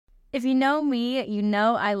If you know me, you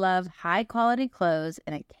know I love high-quality clothes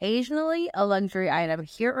and occasionally a luxury item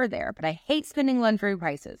here or there, but I hate spending luxury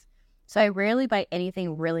prices, so I rarely buy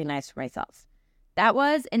anything really nice for myself. That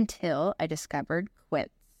was until I discovered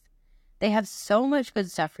Quince. They have so much good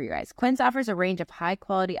stuff for you guys. Quince offers a range of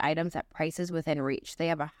high-quality items at prices within reach. They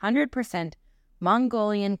have 100%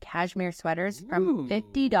 Mongolian cashmere sweaters from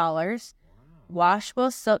 $50,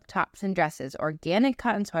 washable silk tops and dresses, organic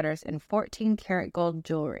cotton sweaters, and 14-karat gold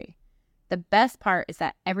jewelry. The best part is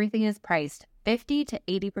that everything is priced 50 to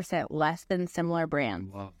 80% less than similar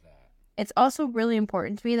brands. Love that. It's also really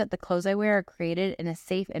important to me that the clothes I wear are created in a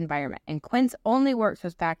safe environment, and Quince only works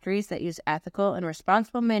with factories that use ethical and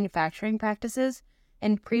responsible manufacturing practices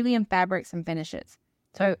and premium fabrics and finishes.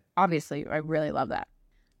 So obviously, I really love that.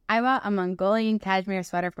 I bought a Mongolian cashmere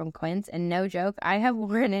sweater from Quince, and no joke, I have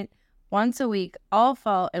worn it once a week, all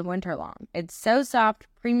fall and winter long. It's so soft,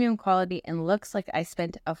 premium quality, and looks like I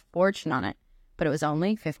spent a fortune on it, but it was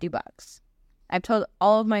only $50. I've told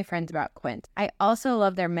all of my friends about Quince. I also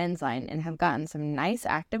love their men's line and have gotten some nice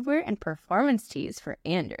activewear and performance tees for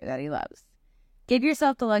Andrew that he loves. Give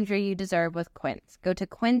yourself the luxury you deserve with Quince. Go to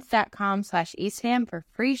quince.com/eastfam for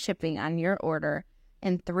free shipping on your order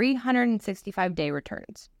and 365-day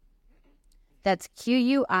returns. That's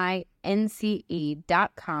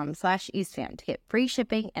QUINCE.com/eastfam to get free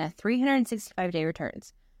shipping and a 365-day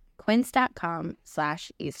returns.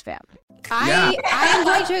 Quince.com/eastfam. I am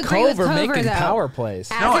going to agree with Kouvr, making though. power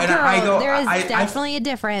plays. As a girl, there is definitely a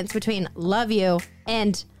difference between love you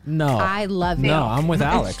and I love you. No, I'm with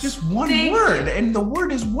Alex. It's just one word, and the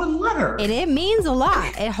word is one letter. And it means a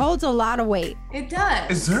lot. It holds a lot of weight. It does.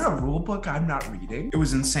 Is there a rule book I'm not reading? It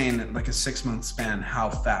was insane in like a 6-month span how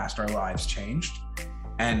fast our lives changed.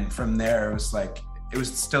 And from there, it was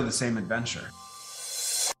still the same adventure.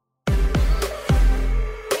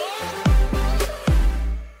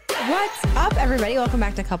 What's up, everybody? Welcome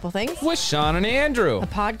back to Couple Things, With Sean and Andrew. a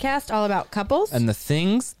podcast all about couples. And the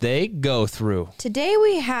things they go through. Today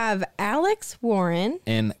we have Alex Warren.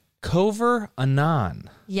 And Kouvr Annon.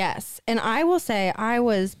 Yes. And I will say I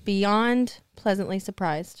was beyond pleasantly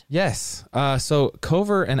surprised. Yes. So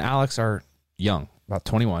Kouvr and Alex are young, about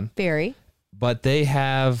 21. Very. But they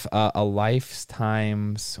have a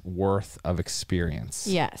lifetime's worth of experience.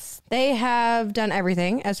 Yes. They have done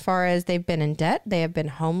everything as far as they've been in debt. They have been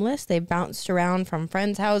homeless. They've bounced around from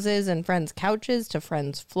friends' houses and friends' couches to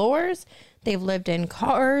friends' floors. They've lived in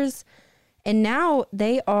cars. And now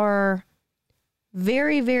they are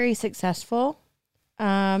very, very successful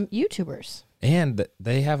YouTubers. And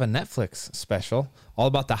they have a Netflix special all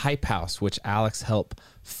about the Hype House, which Alex helped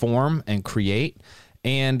form and create.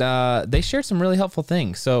 And they shared some really helpful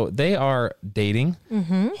things. So they are dating,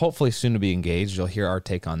 hopefully soon to be engaged. You'll hear our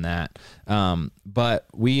take on that. But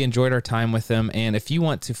we enjoyed our time with them. And if you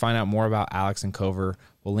want to find out more about Alex and Kouvr,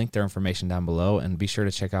 we'll link their information down below. And be sure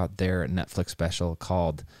to check out their Netflix special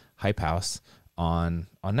called Hype House on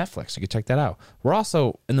Netflix. You can check that out. We're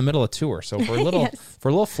also in the middle of tour. So if we're a little, if we're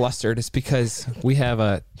a little flustered, it's because we have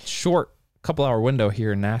a short couple-hour window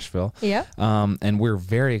here in Nashville. Yeah. And we're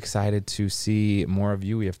very excited to see more of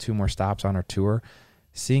you. We have 2 more stops on our tour.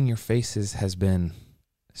 Seeing your faces has been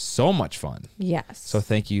so much fun. Yes. So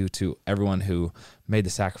thank you to everyone who made the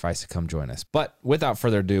sacrifice to come join us. But without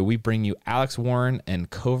further ado, we bring you Alex Warren and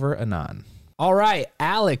Kouvr Annon. All right,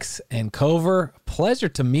 Alex and Kouvr, pleasure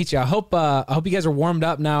to meet you. I hope you guys are warmed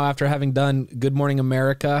up now after having done Good Morning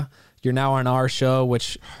America. You're now on our show,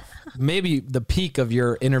 which maybe the peak of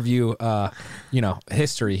your interview,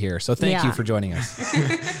 history here. So thank you for joining us.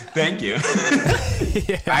 Thank you.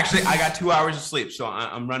 Actually, I got 2 hours of sleep, so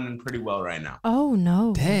I'm running pretty well right now. Oh,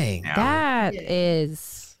 no. Dang. That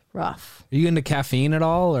is rough. Are you into caffeine at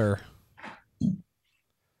all, or?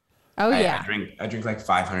 Oh, yeah. I drink like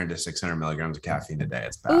 500 to 600 milligrams of caffeine a day.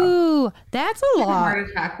 It's bad. Ooh, that's a lot. Heart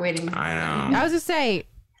attack waiting. I know. I was going to say,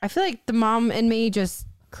 I feel like the mom and me just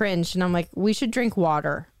cringed, and I'm like, we should drink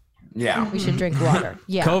water. Yeah. We should drink water.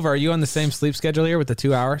 Yeah. Kouvr, are you on the same sleep schedule here with the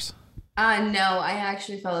 2 hours? No, I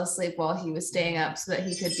actually fell asleep while he was staying up so that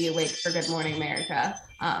he could be awake for Good Morning America.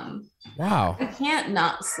 Wow. I can't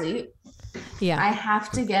not sleep. Yeah. I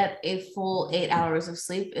have to get a full 8 hours of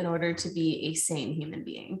sleep in order to be a sane human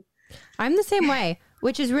being. I'm the same way,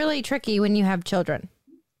 which is really tricky when you have children.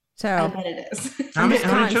 I So bet it is. How many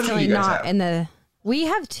children do you guys have? in the. We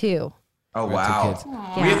have 2. Oh, Right, wow. 2 kids.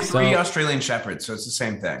 We have 3 So- Australian Shepherds, so it's the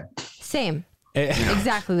same thing. Same.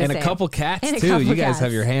 Exactly the And same. a couple cats, And a too. couple You guys cats.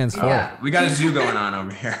 have your hands full. Yeah, we got a zoo going on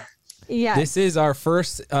over here. Yes. This is our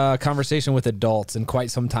first conversation with adults in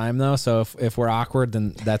quite some time, though. So if we're awkward,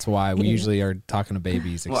 then that's why. We usually are talking to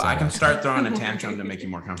babies. Well, I can start throwing a tantrum to make you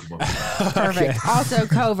more comfortable. Perfect. Also,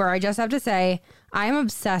 Kouvr, I just have to say, I am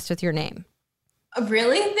obsessed with your name.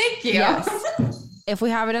 Really? Thank you. Yes. If we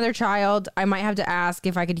have another child, I might have to ask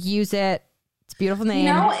if I could use it. It's a beautiful name.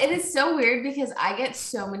 You know, it is so weird because I get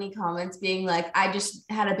so many comments being like, I just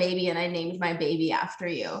had a baby and I named my baby after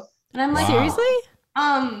you. And I'm like, Seriously?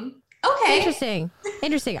 Okay.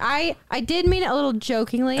 Interesting. I did mean it a little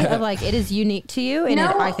jokingly of like, it is unique to you and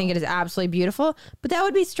I think it is absolutely beautiful, but that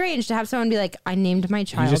would be strange to have someone be like, I named my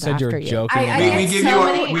child You just said after you're you. joking. I get so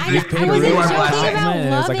many. I wasn't joking about It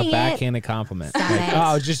was like loving a it. backhanded compliment. Stop Like, it. oh,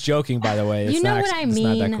 I was just joking, by the way. It's You know not what I It's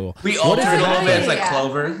not that mean. cool. We altered it a little bit. It's like Yeah.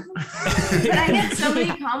 Clover. But I get so many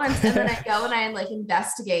comments and then I go and I like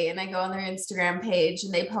investigate and I go on their Instagram page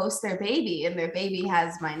and they post their baby and their baby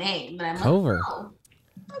has my name. And I'm Kouvr. like, oh,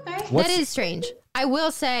 okay. What's- That is strange. I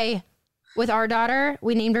will say, with our daughter,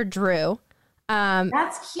 we named her Drew.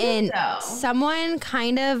 That's cute And though. someone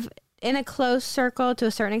kind of in a close circle to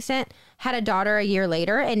a certain extent had a daughter a year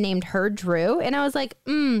later and named her Drew. And I was like,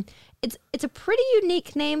 it's a pretty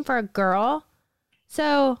unique name for a girl.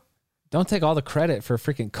 So Don't take all the credit for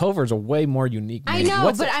freaking Kovr's a way more unique name. I know,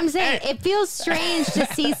 What's but I'm saying it feels strange to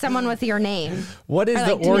see someone with your name. What is I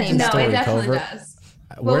the like to origin name- No, story, it definitely Kouvr? does.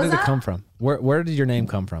 Where was did it that? come from? Where did your name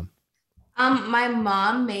come from? My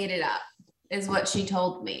mom made it up, is what she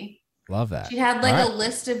told me. Love that. She had like All a right.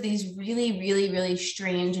 list of these really, really, really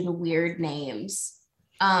strange and weird names.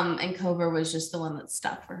 And Kouvr was just the one that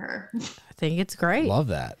stuck for her. I think it's great. Love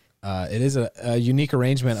that. It is a unique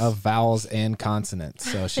arrangement of vowels and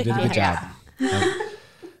consonants. So she did a good job.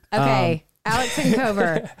 Okay, Alex and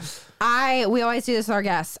Kouvr. We always do this with our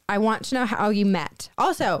guests. I want to know how you met.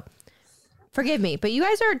 Also, forgive me, but you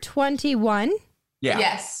guys are 21. Yeah.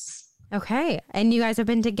 Yes. Okay, and you guys have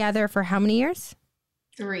been together for how many years?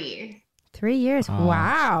 3. 3 years. Oh,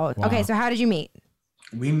 wow. wow. Okay, so how did you meet?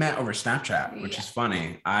 We met over Snapchat, which is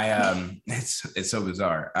funny. It's so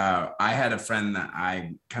bizarre. I had a friend that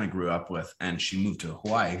I kind of grew up with, and she moved to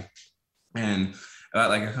Hawaii. And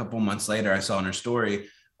like a couple months later, I saw on her story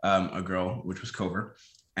a girl, which was Kouvr,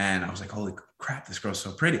 and I was like, "Holy crap, this girl's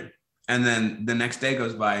so pretty!" And then the next day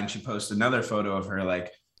goes by, and she posts another photo of her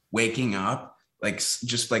like waking up, like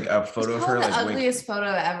just like a photo of her the like ugliest photo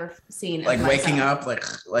I've ever seen. like of waking myself. up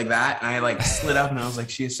like that, and I like slid up, and I was like,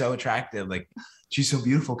 "She is so attractive, like she's so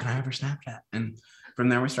beautiful. Can I have her Snapchat?" And from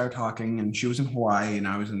there we started talking, and she was in Hawaii and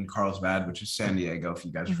I was in Carlsbad, which is San Diego, if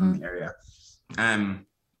you guys are from the area.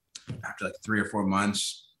 After like 3 or 4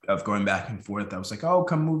 months of going back and forth, I was like, "Oh,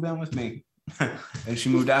 come move in with me." And she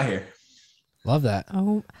moved out here Love that.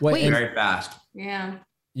 Oh, Wait, and very fast. Yeah.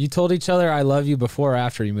 you told each other I love you before or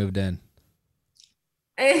after you moved in?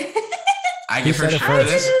 I He give her said it shit I for first.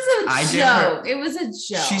 did this. it I as a give her- joke. It was a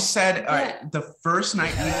joke. She said, Yeah. the first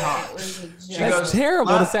night we It talked, was a She joke. That's goes,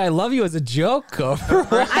 terrible to "Love-" say I love you as a joke, Kouvr.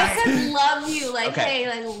 I said love you, like Okay. hey,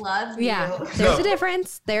 like love you. yeah. There's No. a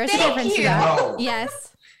difference. There's a Thank difference to you. that. No. Yes.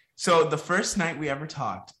 So the first night we ever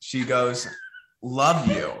talked, she goes, "Love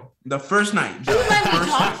you." The first night. She would let me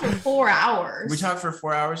talk for 4 hours. We talked for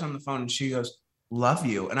 4 hours on the phone, and she goes, "Love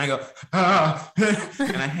you," and I go, "Ah,"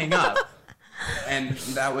 and I hang up. And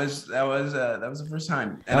that was the first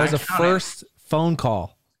time. And That was I a counted. first phone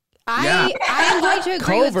call. I am going to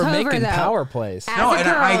agree with Kouvr Kouvr making though. power plays. As No, a and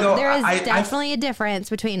girl, I go, there is I- definitely a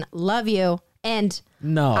difference between love you and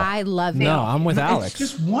No. I love you. No, I'm with It's Alex.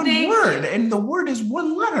 just one Thank word, and the word is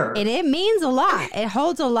one letter. And it means a lot. It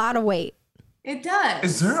holds a lot of weight. It does.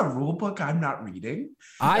 Is there a rule book I'm not reading?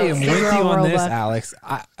 I am with Zero you on this, robot. Alex.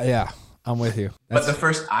 Yeah, I'm with you. But the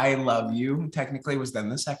first "I love you" technically was then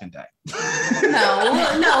the second day. No,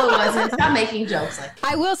 it wasn't. Stop making jokes like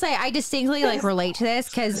that. I will say I distinctly like relate to this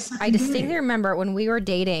because I distinctly remember when we were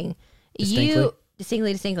dating, you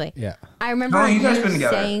distinctly. Yeah. I remember How long you guys you been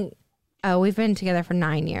together? saying, "Oh, we've been together for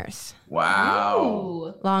 9 years, Wow.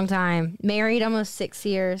 Ooh. long time, married almost 6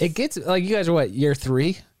 years." It gets like you guys are what, year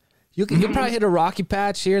 3? You'll probably hit a rocky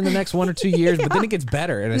patch here in the next 1 or 2 years, but then it gets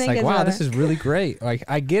better. And it's Then it like, gets wow, better. this is really great. Like,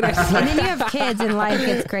 I get it. And then you have kids and life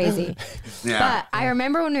gets crazy. Yeah. But I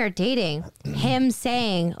remember when we were dating, him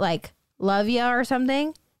saying like "love ya" or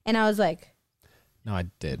something, and I was like, No, I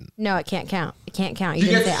didn't. "No, it can't count. It can't count." She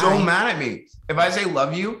didn't gets say so I. mad at me. If I say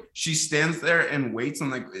 "love you," she stands there and waits.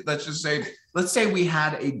 And like, let's say we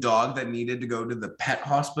had a dog that needed to go to the pet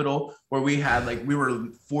hospital, where we were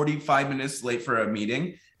 45 minutes late for a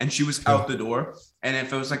meeting, and she was out the door. And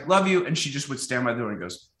if it was like "love you," and she just would stand by the door and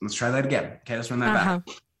goes, "Let's try that again. Okay, let's run that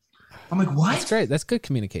back." I'm like, what? That's great. That's good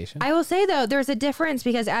communication. I will say though, there's a difference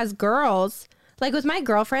because as girls, Like with my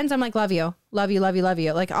girlfriends, I'm like, love you, love you, love you, love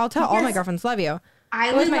you. Like I'll tell all my girlfriends, love you.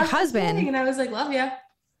 I was my husband, and I was like, love you.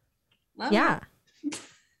 Yeah.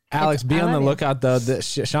 Alex, be on the lookout though.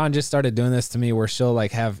 Sean just started doing this to me where she'll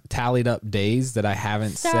like have tallied up days that I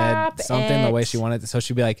haven't said something the way she wanted to. So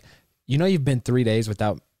she'll be like, you've been 3 days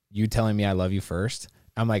without you telling me I love you first.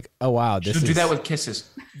 I'm like, oh wow, She'll do that with kisses.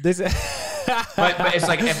 But it's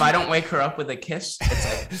like if I don't wake her up with a kiss,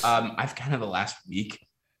 it's like I've kind of the last week.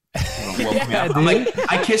 Woke me up. I'm like,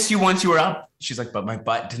 I kissed you once you were up. She's like, but my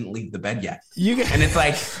butt didn't leave the bed yet. And it's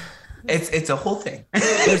like, it's a whole thing.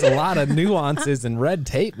 There's a lot of nuances and red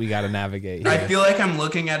tape we got to navigate here. I feel like I'm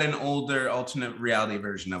looking at an older alternate reality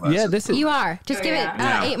version of us. Yeah, this is. You are. Just give it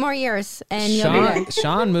 8 more years and you'll be there.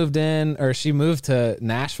 Sean moved in, or she moved to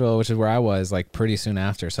Nashville, which is where I was, like pretty soon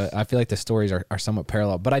after. So I feel like the stories are somewhat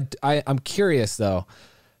parallel. But I'm curious though.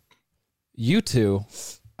 You two,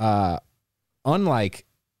 unlike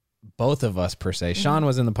both of us per se, Sean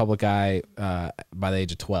was in the public eye by the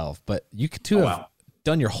age of 12, but you two have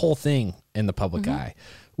done your whole thing in the public eye,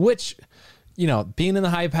 which, being in the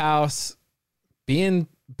hype house, being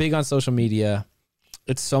big on social media,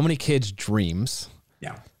 it's so many kids' dreams.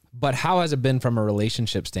 Yeah. But how has it been from a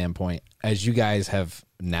relationship standpoint as you guys have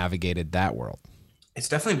navigated that world? It's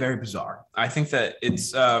definitely very bizarre. I think that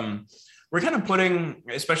it's, we're kind of putting,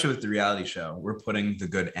 especially with the reality show, we're putting the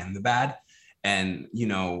good and the bad. And,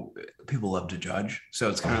 people love to judge. So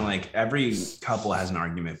it's kind of like every couple has an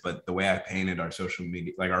argument, but the way I painted our social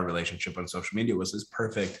media, like our relationship on social media, was this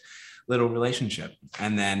perfect little relationship.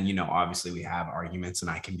 And then, obviously we have arguments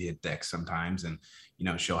and I can be a dick sometimes, and,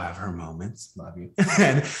 she'll have her moments. Love you.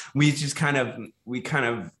 And we just I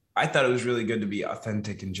thought it was really good to be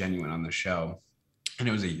authentic and genuine on the show. And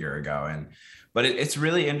it was a year ago. But it's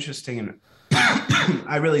really interesting. And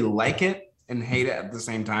I really like it and hate it at the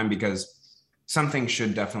same time, because some things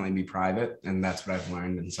should definitely be private, and that's what I've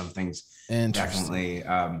learned. And some things definitely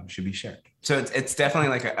should be shared. So it's definitely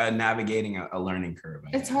like a navigating a learning curve.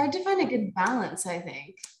 It's hard to find a good balance, I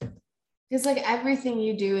think, because like everything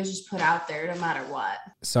you do is just put out there, no matter what.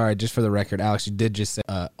 Sorry, just for the record, Alex, you did just say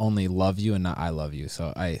only love you and not I love you.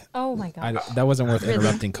 So oh my God, that wasn't worth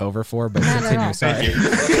interrupting Kouvr for, but continue. Sorry.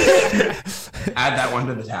 Add that one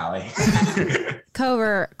to the tally.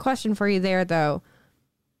 Kouvr, question for you there though.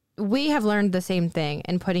 We have learned the same thing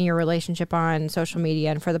in putting your relationship on social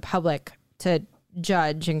media and for the public to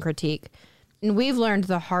judge and critique. And we've learned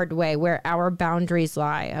the hard way where our boundaries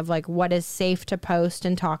lie of like what is safe to post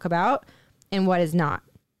and talk about and what is not.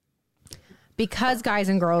 Because guys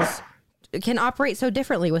and girls can operate so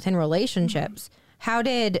differently within relationships. How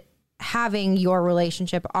did having your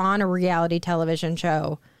relationship on a reality television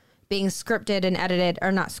show, being scripted and edited,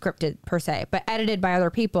 or not scripted per se, but edited by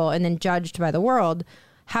other people and then judged by the world,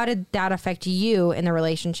 how did that affect you in the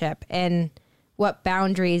relationship? And what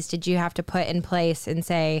boundaries did you have to put in place and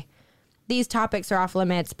say, these topics are off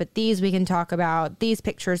limits, but these we can talk about, these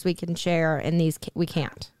pictures we can share, and these we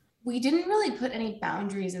can't? We didn't really put any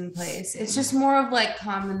boundaries in place. It's just more of like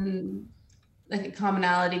a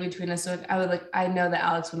commonality between us. So I know that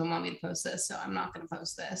Alex wouldn't want me to post this, so I'm not going to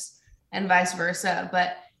post this, and vice versa.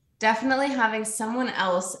 But definitely having someone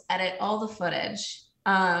else edit all the footage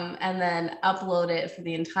and then upload it for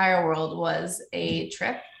the entire world was a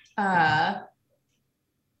trip. I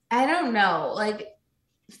don't know, like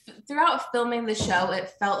throughout filming the show, it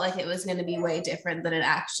felt like it was going to be way different than it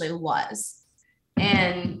actually was.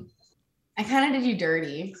 And I kind of did you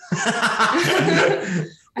dirty.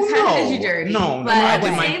 No, I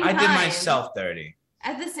did myself dirty.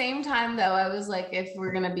 At the same time, though, I was like, if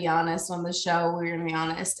we're going to be honest on the show, we're going to be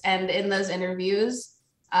honest. And in those interviews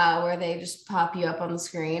where they just pop you up on the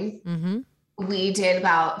screen, we did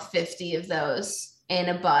about 50 of those in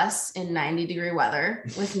a bus in 90-degree weather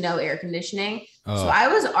with no air conditioning. So I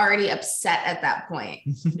was already upset at that point.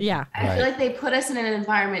 Yeah. I feel like they put us in an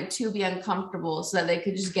environment to be uncomfortable so that they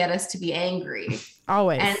could just get us to be angry.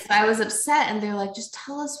 Always. And so I was upset, and they're like, just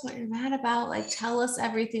tell us what you're mad about. Like, tell us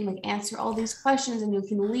everything, like answer all these questions and you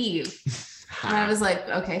can leave. And I was like,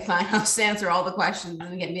 okay, fine. I'll just answer all the questions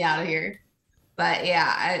and get me out of here. But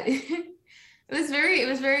yeah, it was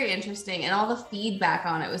very interesting. And all the feedback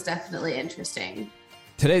on it was definitely interesting.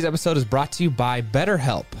 Today's episode is brought to you by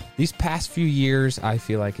BetterHelp. These past few years, I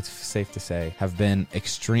feel like it's safe to say, have been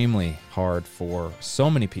extremely hard for so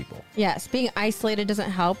many people. Yes, being isolated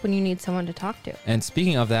doesn't help when you need someone to talk to. And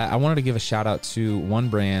speaking of that, I wanted to give a shout out to one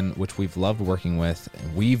brand which we've loved working with,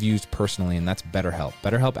 and we've used personally, and that's BetterHelp.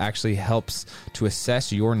 BetterHelp actually helps to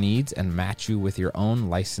assess your needs and match you with your own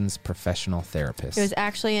licensed professional therapist. It was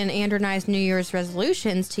actually in Andrew and I's New Year's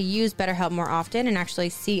resolutions to use BetterHelp more often and actually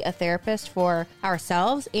see a therapist for ourselves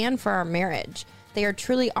ourselves and for our marriage. They are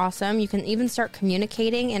truly awesome. You can even start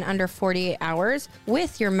communicating in under 48 hours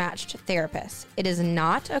with your matched therapist. It is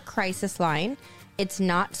not a crisis line. It's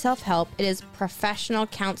not self-help. It is professional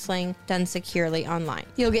counseling done securely online.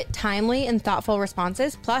 You'll get timely and thoughtful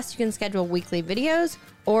responses. Plus, you can schedule weekly videos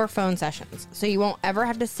or phone sessions, so you won't ever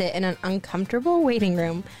have to sit in an uncomfortable waiting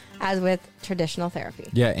room as with traditional therapy.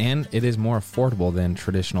 Yeah, and it is more affordable than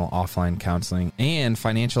traditional offline counseling, and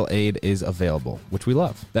financial aid is available, which we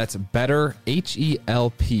love. That's Better,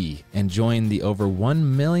 H-E-L-P, and join the over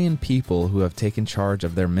 1 million people who have taken charge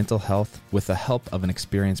of their mental health with the help of an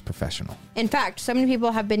experienced professional. In fact, so many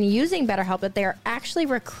people have been using BetterHelp that they are actually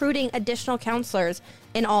recruiting additional counselors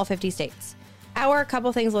in all 50 states. Our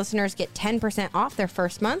Couple Things listeners get 10% off their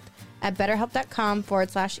first month at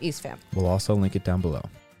betterhelp.com/EastFam. We'll also link it down below.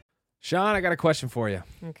 Sean, I got a question for you.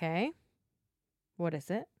 Okay. What is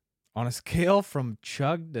it? On a scale from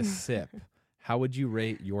chug to sip, how would you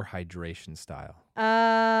rate your hydration style?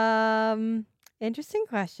 Interesting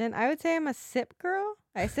question. I would say I'm a sip girl.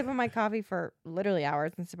 I sip on my coffee for literally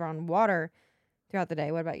hours and sip on water throughout the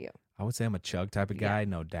day. What about you? I would say I'm a chug type of guy,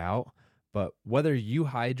 no doubt. But whether you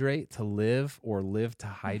hydrate to live or live to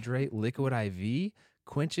hydrate, Liquid IV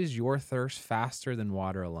quenches your thirst faster than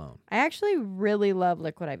water alone. I actually really love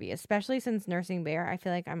Liquid IV, especially since nursing Bear. I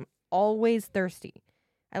feel like I'm always thirsty.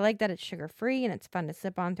 I like that it's sugar-free and it's fun to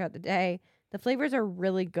sip on throughout the day. The flavors are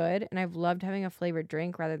really good, and I've loved having a flavored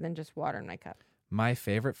drink rather than just water in my cup. My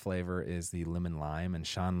favorite flavor is the lemon lime, and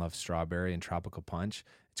Sean loves strawberry and tropical punch.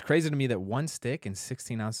 It's crazy to me that one stick and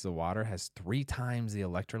 16 ounces of water has 3 times the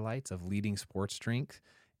electrolytes of leading sports drinks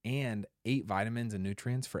and 8 vitamins and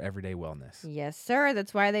nutrients for everyday wellness. Yes, sir.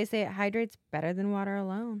 That's why they say it hydrates better than water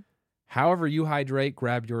alone. However you hydrate,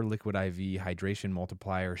 grab your Liquid IV Hydration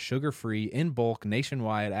Multiplier, sugar-free, in bulk,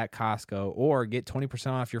 nationwide at Costco, or get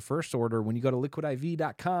 20% off your first order when you go to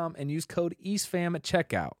liquidiv.com and use code EastFam at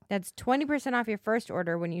checkout. That's 20% off your first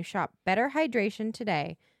order when you shop Better Hydration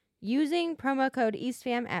today using promo code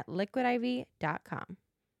EastFam at liquidiv.com.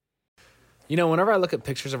 You know, whenever I look at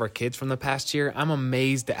pictures of our kids from the past year, I'm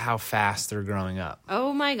amazed at how fast they're growing up.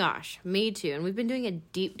 Oh my gosh, me too. And we've been doing a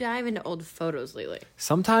deep dive into old photos lately.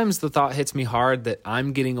 Sometimes the thought hits me hard that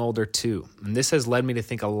I'm getting older too. And this has led me to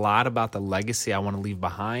think a lot about the legacy I want to leave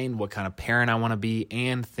behind, what kind of parent I want to be,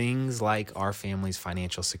 and things like our family's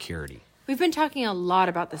financial security. We've been talking a lot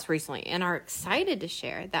about this recently and are excited to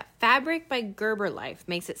share that Fabric by Gerber Life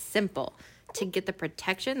makes it simple to get the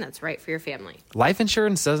protection that's right for your family. Life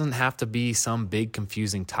insurance doesn't have to be some big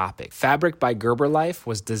confusing topic. Fabric by Gerber Life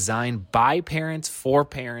was designed by parents for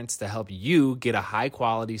parents to help you get a high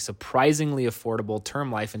quality, surprisingly affordable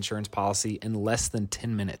term life insurance policy in less than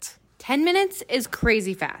 10 minutes. 10 minutes is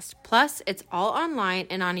crazy fast. Plus, it's all online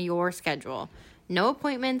and on your schedule. No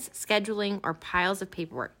appointments, scheduling, or piles of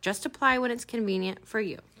paperwork. Just apply when it's convenient for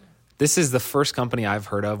you. This is the first company I've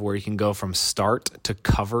heard of where you can go from start to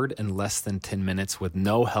covered in less than 10 minutes with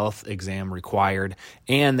no health exam required,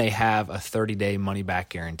 and they have a 30-day money-back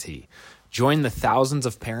guarantee. Join the thousands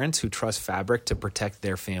of parents who trust Fabric to protect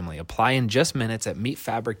their family. Apply in just minutes at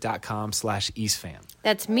meetfabric.com/EastFam.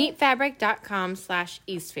 That's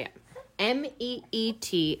meetfabric.com/EastFam.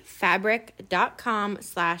 MEET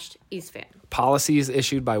fabric.com/EastFam. Policies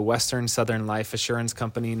issued by Western Southern Life Assurance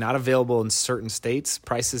Company, not available in certain states.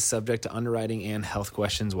 Prices subject to underwriting and health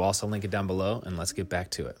questions. We'll also link it down below, and let's get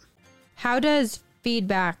back to it. How does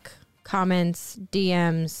feedback, comments,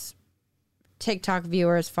 DMs, TikTok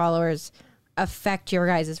viewers, followers affect your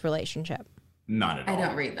guys' relationship? Not at all. I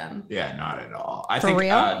don't read them. Yeah, not at all. I For think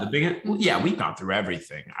real? we've gone through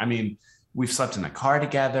everything. I mean, we've slept in the car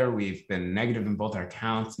together. We've been negative in both our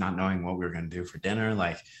accounts, not knowing what we were going to do for dinner.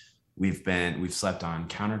 Like we've slept on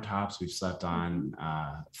countertops. We've slept on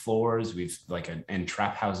floors. We've in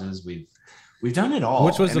trap houses. We've done it all.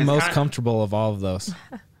 Which was And the it's most kinda- comfortable of all of those?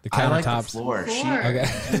 The I like the countertops. floor. Okay. Yeah.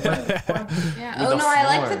 With Oh the no, I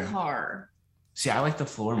like floor. the car. See, I like the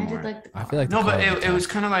floor I more. did like the car. I feel like No, the but car it was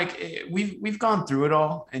kind of we've gone through it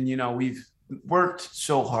all, and we've worked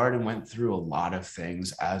so hard and went through a lot of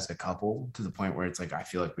things as a couple to the point where it's like I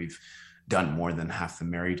feel like we've done more than half the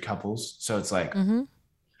married couples. So it's like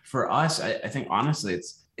for us, I think honestly,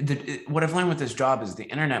 what I've learned with this job is the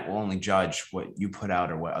internet will only judge what you put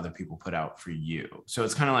out or what other people put out for you. So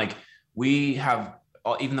it's kind of like we have,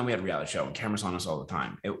 even though we had a reality show and cameras on us all the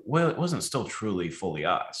time, it wasn't still truly fully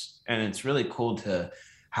us. And it's really cool to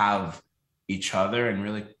have each other, and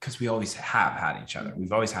really because we always have had each other.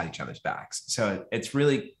 We've always had each other's backs. So it's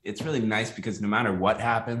really nice because no matter what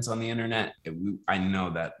happens on the internet, I know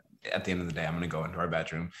that at the end of the day, I'm going to go into our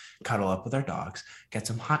bedroom, cuddle up with our dogs, get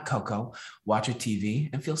some hot cocoa, watch a TV,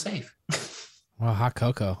 and feel safe. Well, hot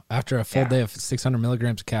cocoa after a full day of 600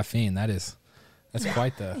 milligrams of caffeine. That's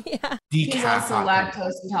quite the. Yeah. He's also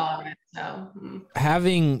lactose intolerant, so.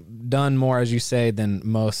 Having done more, as you say, than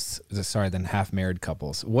half married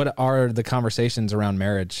couples, what are the conversations around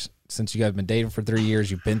marriage since you guys have been dating for 3 years?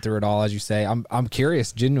 You've been through it all, as you say. I'm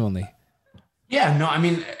curious, genuinely. Yeah, no, I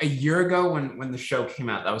mean, a year ago when the show came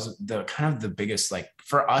out, that was the kind of the biggest, like,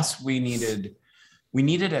 for us, we needed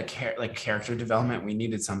a character development. We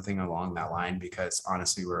needed something along that line because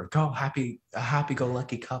honestly, we're a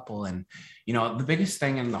happy-go-lucky couple. And, you know, the biggest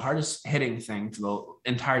thing and the hardest hitting thing for the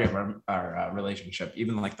entirety of our relationship,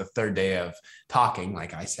 even like the third day of talking,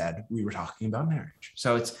 like I said, we were talking about marriage.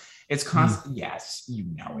 So it's constant. Yes, you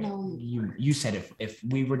know it. No. You said if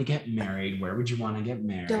we were to get married, where would you want to get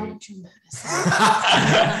married? Don't do that.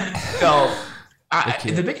 So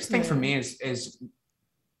the biggest thing for me is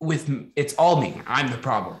it's all me. I'm the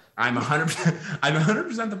problem. I'm 100%. I'm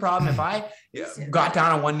 100% the problem. If I got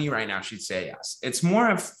down on one knee right now, she'd say yes. It's more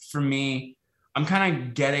of, for me, I'm kind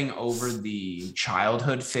of getting over the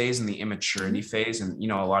childhood phase and the immaturity phase. And, you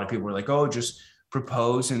know, a lot of people were like, oh, just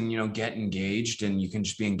propose and, you know, get engaged and you can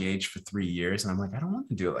just be engaged for 3 years. And I'm like, I don't want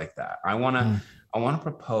to do it like that. I want to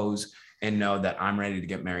propose and know that I'm ready to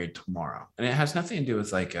get married tomorrow. And it has nothing to do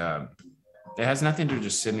with like, it has nothing to do with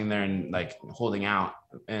just sitting there and like holding out,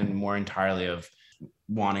 and more entirely of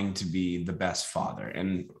wanting to be the best father.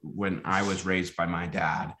 And when I was raised by my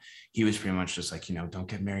dad, he was pretty much just like, you know, don't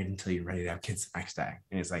get married until you're ready to have kids the next day.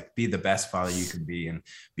 And it's like, be the best father you can be and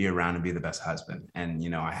be around and be the best husband. And, you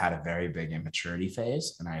know, I had a very big immaturity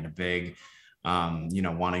phase, and I had a big, you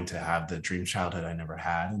know, wanting to have the dream childhood I never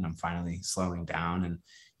had. And I'm finally slowing down, and,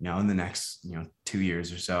 you know, in the next, 2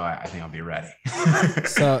 years or so, I think I'll be ready.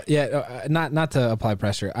 So yeah, not to apply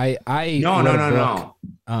pressure. No.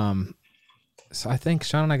 So I think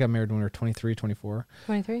Sean and I got married when we were 23, 24.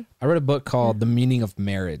 23. I read a book called The Meaning of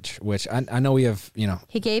Marriage, which I know we have,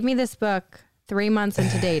 He gave me this book 3 months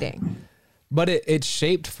into dating. But it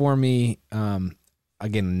shaped for me,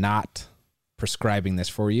 again, not prescribing this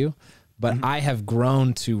for you, but I have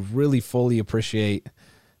grown to really fully appreciate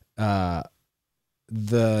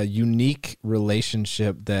the unique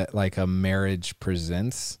relationship that like a marriage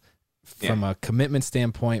presents from a commitment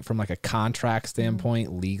standpoint, from like a contract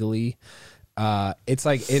standpoint, legally. It's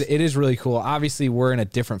like, it is really cool. Obviously we're in a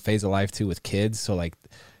different phase of life too with kids. So like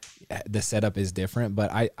the setup is different, but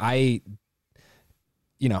I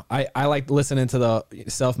like listening to the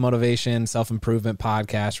self-motivation, self-improvement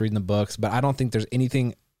podcast, reading the books, but I don't think there's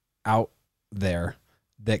anything out there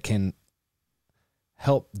that can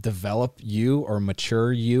help develop you or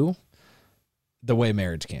mature you the way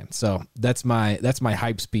marriage can. So that's my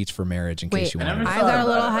hype speech for marriage. In case you want. I've got a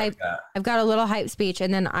little hype. I've got a little hype speech,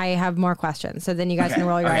 and then I have more questions. So then you guys can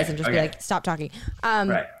roll your eyes and just be like, "Stop talking."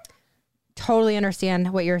 Right. Totally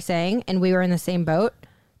understand what you're saying, and we were in the same boat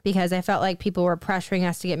because I felt like people were pressuring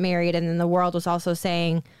us to get married, and then the world was also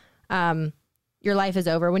saying, "Your life is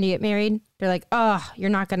over when you get married." They're like, "Oh, you're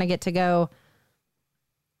not going to get to go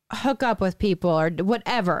hook up with people or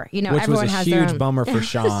whatever," which everyone was a has huge their own bummer for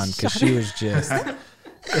Sean because she was just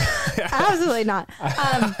absolutely not.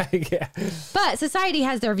 But society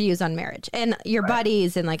has their views on marriage, and your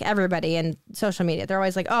buddies and like everybody and social media, they're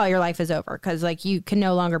always like, "Oh, your life is over," because like you can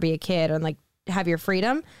no longer be a kid and like have your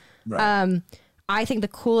freedom. Right. I think the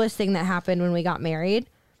coolest thing that happened when we got married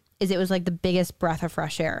is it was like the biggest breath of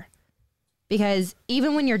fresh air, because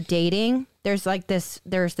even when you're dating, there's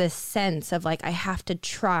this sense of like, I have to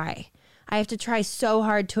try so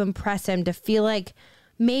hard to impress him, to feel like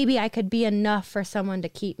maybe I could be enough for someone to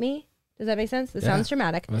keep me. Does that make sense? It sounds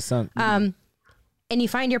dramatic. And you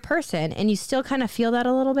find your person and you still kind of feel that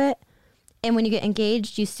a little bit. And when you get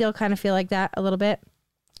engaged, you still kind of feel like that a little bit.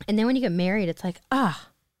 And then when you get married, it's like,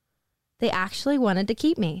 they actually wanted to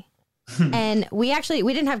keep me. And we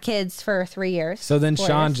didn't have kids for 3 years. So then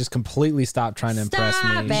Sean just completely stopped trying to impress me.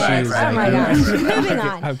 Right. Oh my gosh. Moving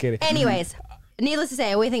on. I'm kidding. Anyways, needless to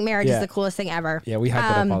say, we think marriage is the coolest thing ever. Yeah, we hype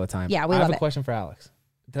it up all the time. Yeah, we love it. I have it. a question for Alex.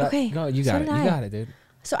 No, you got it. You got it, dude.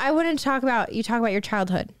 So I wanted to talk about your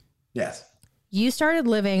childhood. Yes. You started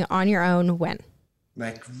living on your own when?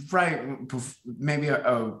 Like maybe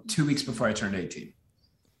 2 weeks before I turned 18.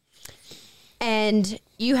 And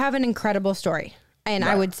you have an incredible story. And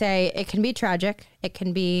I would say it can be tragic. It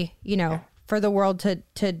can be, for the world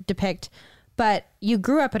to depict. But you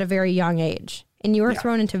grew up at a very young age, and you were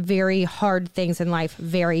thrown into very hard things in life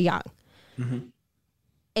very young. Mm-hmm.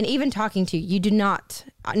 And even talking to you,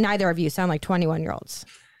 neither of you sound like 21-year-olds.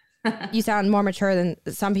 You sound more mature than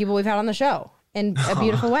some people we've had on the show in a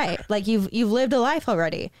beautiful way. Like you've lived a life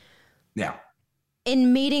already. Yeah.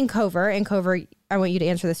 In meeting Kouvr, and Kouvr, I want you to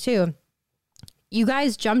answer this too. you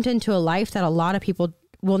guys jumped into a life that a lot of people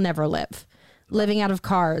will never live. Living out of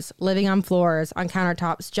cars, living on floors, on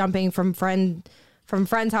countertops, jumping from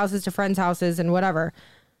friends' houses to friends' houses and whatever.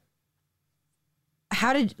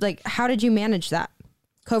 How did you manage that?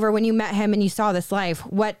 Kouvr, when you met him and you saw this life,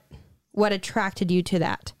 what attracted you to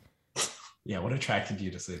that? Yeah, what attracted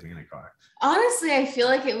you to sleeping in a car? Honestly, I feel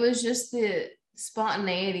like it was just the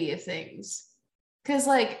spontaneity of things. Cause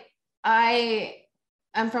like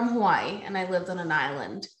I'm from Hawaii and I lived on an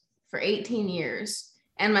island for 18 years.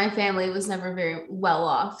 And my family was never very well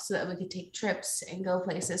off so that we could take trips and go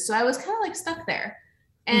places. So I was kind of like stuck there.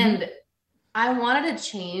 And I wanted a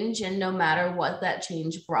change. And no matter what that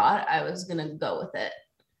change brought, I was going to go with it.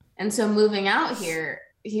 And so moving out here,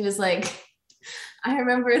 he was like, I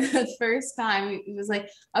remember the first time he was like,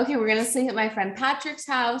 okay, we're going to sleep at my friend Patrick's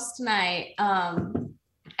house tonight. And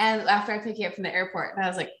after I pick you up from the airport, and I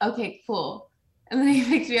was like, okay, cool. And then he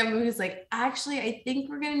picked me up and he was like, actually, I think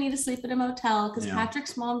we're going to need to sleep in a motel because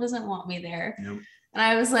Patrick's mom doesn't want me there. Yep. And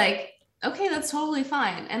I was like, okay, that's totally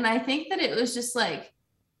fine. And I think that it was just like,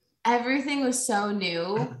 everything was so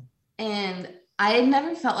new. And I had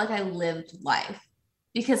never felt like I lived life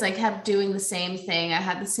because I kept doing the same thing. I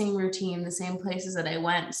had the same routine, the same places that I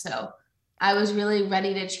went. So I was really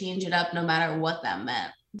ready to change it up no matter what that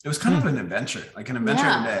meant. It was kind of an adventure, like an adventure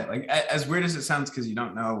every day. Like as weird as it sounds, because you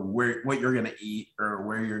don't know what you're gonna eat or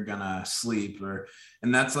where you're gonna sleep,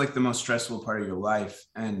 and that's like the most stressful part of your life.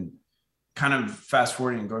 And kind of fast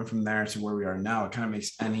forwarding and going from there to where we are now, it kind of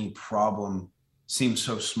makes any problem seem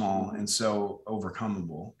so small and so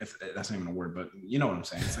overcomable. If that's not even a word, but you know what I'm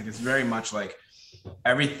saying. It's like it's very much like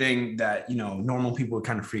everything that normal people would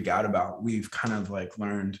kind of freak out about. We've kind of like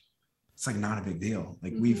learned. It's like not a big deal.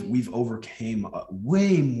 Like we've overcame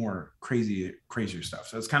way more crazier stuff.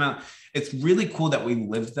 So it's really cool that we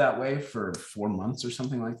lived that way for 4 months or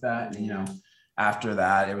something like that. And, after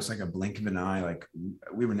that, it was like a blink of an eye. Like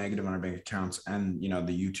we were negative on our bank accounts and, the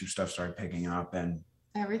YouTube stuff started picking up and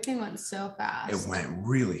everything went so fast. It went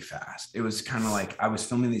really fast. It was kind of like I was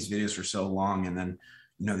filming these videos for so long and then,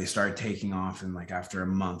 they started taking off. And like after a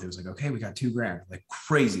month, it was like, okay, we got $2,000, like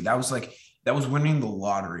crazy. That was winning the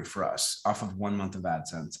lottery for us off of 1 month of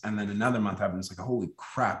AdSense. And then another month happened. It's like, holy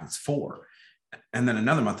crap, it's 4. And then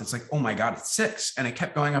another month, it's like, oh my God, it's 6. And it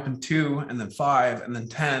kept going up in 2 and then 5 and then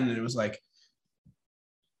 10. And it was like,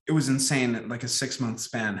 it was insane, like a 6-month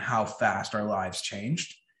span, how fast our lives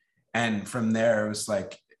changed. And from there, it was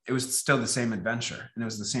like, it was still the same adventure and it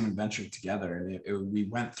was the same adventure together. And we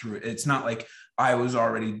went through it. It's not like I was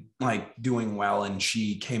already like doing well and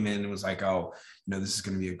she came in and was like, oh, this is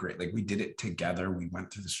going to be a great, like we did it together. We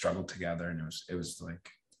went through the struggle together and it was like,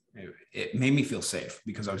 it made me feel safe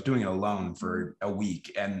because I was doing it alone for a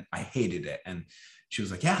week and I hated it. And she was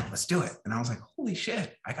like, yeah, let's do it. And I was like, holy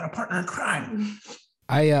shit, I got a partner in crime.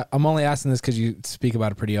 I'm only asking this because you speak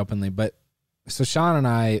about it pretty openly, but so Sean and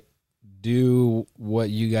I do what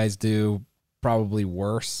you guys do, probably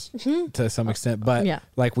worse to some extent, but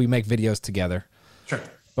like we make videos together. Sure.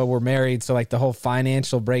 But we're married, so like the whole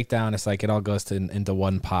financial breakdown, it's like it all goes into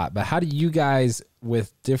one pot. But how do you guys,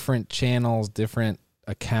 with different channels, different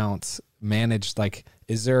accounts, manage, like,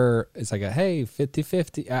 it's like a, hey,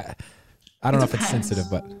 50-50? I don't know if it's sensitive,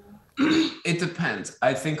 but. It depends.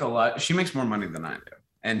 I think a lot, she makes more money than I do.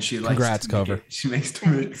 And she likes Congrats, Kouvr. She likes to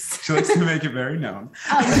make it very known.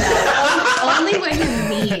 Oh, no. Only when you're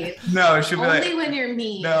mean. No, she'll be like, only when you're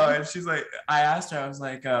mean. No, and she's like, I asked her, I was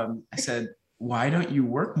like, I said, why don't you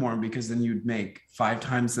work more? Because then you'd make 5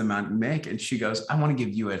 times the amount you make. And she goes, I want to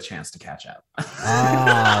give you a chance to catch up. Oh,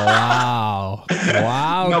 wow.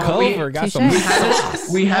 Wow, no, Kouvr got some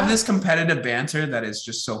sauce. We have this competitive banter that is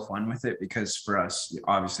just so fun with it because for us,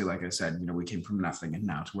 obviously, like I said, we came from nothing and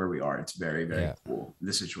now to where we are. It's very, very cool,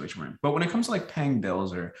 the situation we're in. But when it comes to like paying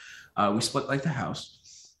bills or we split like the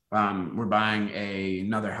house, we're buying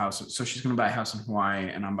another house. So she's going to buy a house in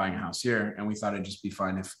Hawaii and I'm buying a house here. And we thought it'd just be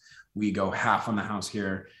fun if we go half on the house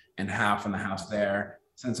here and half on the house there.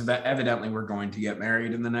 Since evidently we're going to get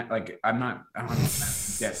married in the next, like I don't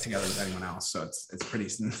get together with anyone else. So it's pretty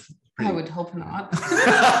I would hope not.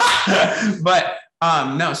 But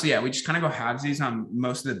no, so yeah, we just kind of go halvesies on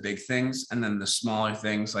most of the big things. And then the smaller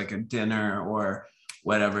things like a dinner or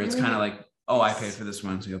whatever, it's kind of like, oh, I paid for this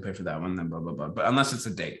one, so you'll pay for that one, then blah, blah, blah. But unless it's a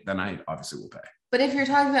date, then I obviously will pay. But if you're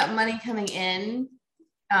talking about money coming in,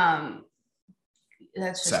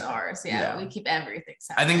 that's just separate. Ours. Yeah, we keep everything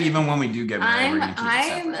separate. I think even when we do get married,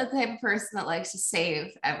 I'm the type of person that likes to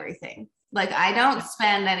save everything. Like I don't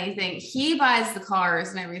spend anything. He buys the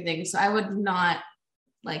cars and everything, so I would not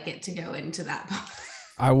like it to go into that.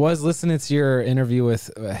 I was listening to your interview with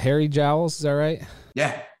Harry Jowls. Is that right?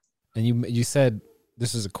 Yeah. And you said,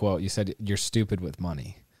 this is a quote, you said you're stupid with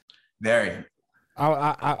money. Very.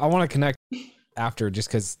 I want to connect after, just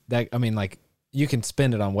because that, I mean, like, you can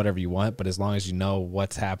spend it on whatever you want, but as long as you know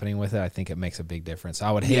what's happening with it, I think it makes a big difference. I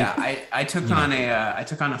would hate. Yeah, I took on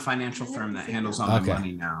a financial firm that handles all my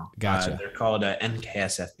money now. Gotcha. They're called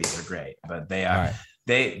NKSFB. They're great, but they are right.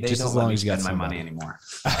 they Just don't as let long me as you got spend my some money anymore.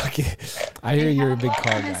 Okay, I hear you're a big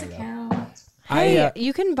car guy though. Hey,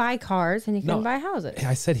 you can buy cars and you can buy houses.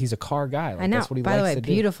 I said he's a car guy. Like, I know. That's what he By the likes way, to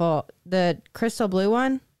do. beautiful. The crystal blue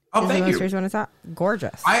one. Oh, is thank the most you. recent one I saw.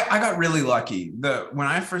 Gorgeous. I got really lucky. When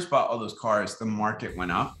I first bought all those cars, the market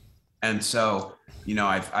went up, and so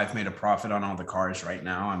I've made a profit on all the cars right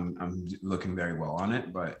now. I'm looking very well on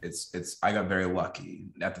it, but I got very lucky.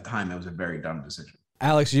 At the time, it was a very dumb decision.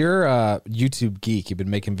 Alex, you're a YouTube geek. You've been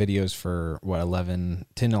making videos for what, 10,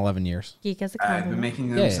 11 years? Geek as a I've compliment. been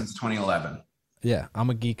making them since 2011. Yeah, I'm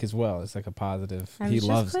a geek as well. It's like a positive. I He was just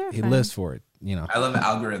loves. He clarifying. lives for it. I love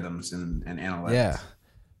algorithms and analytics. Yeah.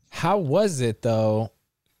 How was it though,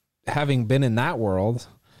 having been in that world,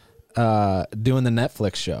 doing the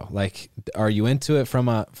Netflix show? Like, are you into it from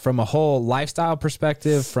a whole lifestyle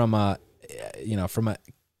perspective, from a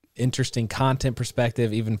interesting content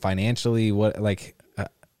perspective, even financially? What, like?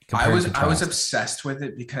 I was obsessed with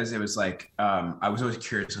it because it was like I was always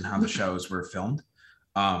curious on how the shows were filmed.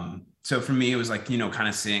 So for me, it was like, kind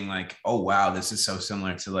of seeing like, oh wow, this is so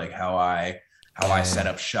similar to like how I set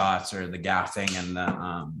up shots or the gaffing and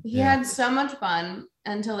the He had so much fun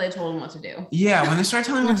until they told him what to do. Yeah, when they started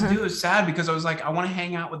telling me what to do, it was sad because I was like, I want to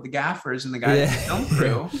hang out with the gaffers and the guys in the film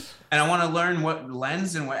crew, and I want to learn what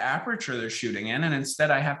lens and what aperture they're shooting in, and instead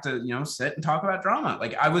I have to, sit and talk about drama.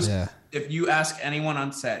 Like if you ask anyone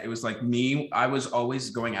on set, it was like me. I was always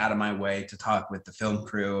going out of my way to talk with the film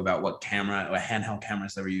crew about what handheld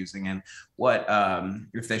cameras they were using, and what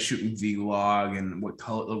if they're shooting vlog, and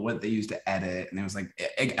what they use to edit. And it was like,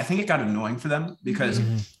 I think it got annoying for them because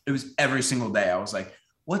it was every single day. I was like,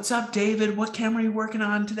 "What's up, David? What camera are you working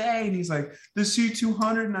on today?" And he's like, "The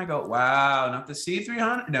C200." And I go, "Wow, not the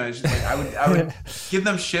C300." No, it's just like I would give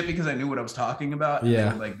them shit because I knew what I was talking about. And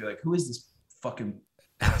they would be like, "Who is this fucking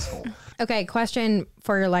asshole?" Okay, question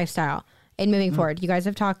for your lifestyle and moving forward. You guys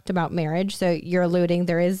have talked about marriage, so you're alluding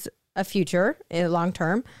there is a future long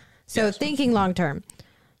term. So thinking long term,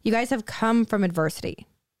 you guys have come from adversity.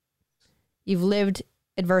 You've lived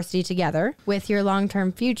adversity together. With your long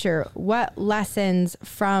term future, what lessons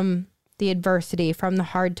from the adversity, from the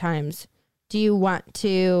hard times, do you want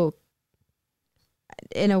to,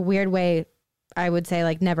 in a weird way, I would say,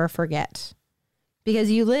 like, never forget?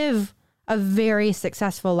 Because you live a very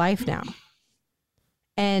successful life now.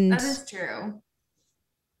 And That is true.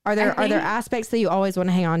 are there aspects that you always want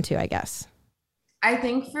to hang on to, I guess? I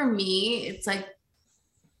think for me, it's like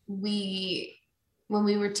when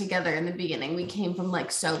we were together in the beginning, we came from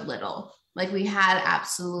like so little, like we had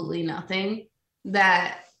absolutely nothing,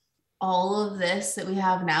 that all of this that we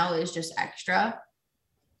have now is just extra.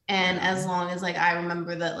 And as long as like, I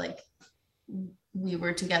remember that like we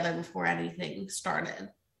were together before anything started,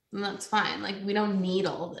 and that's fine. Like, we don't need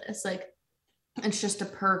all this. Like, it's just a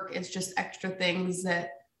perk. It's just extra things that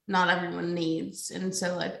not everyone needs. And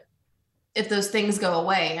so like, if those things go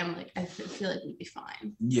away, I'm like, I feel like we'd be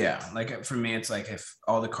fine. Yeah, like for me, it's like if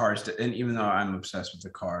all the cars, and even though I'm obsessed with the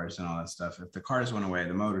cars and all that stuff, if the cars went away,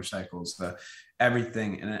 the motorcycles, the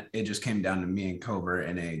everything, and it just came down to me and Kouvr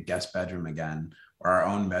in a guest bedroom again, or our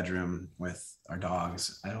own bedroom with our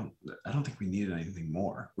dogs, I don't think we needed anything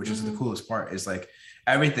more, which is the coolest part, is like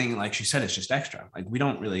everything, like she said, it's just extra. Like, we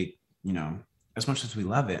don't really, as much as we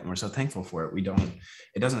love it and we're so thankful for it,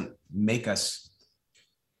 it doesn't make us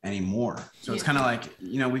anymore. So it's kind of like,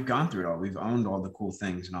 we've gone through it all. We've owned all the cool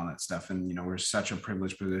things and all that stuff. And, we're such a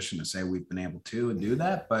privileged position to say we've been able to do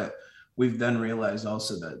that. But we've then realized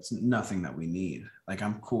also that it's nothing that we need. Like,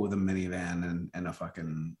 I'm cool with a minivan and a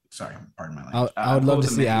fucking, sorry, pardon my language. I would love to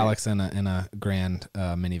see Alex in a grand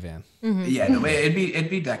minivan. Yeah, no, it'd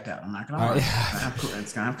be decked out. I'm not gonna lie.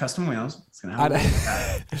 It's gonna have custom wheels. It's gonna have.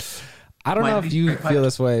 I don't know if you feel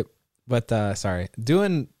this way, but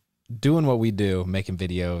doing what we do, making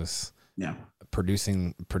videos,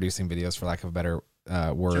 producing videos, for lack of a better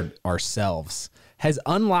word, ourselves, has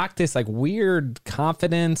unlocked this like weird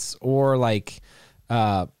confidence or like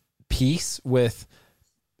peace with,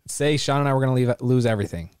 say Sean and I were going to lose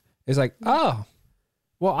everything. It's like, oh,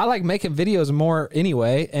 well, I like making videos more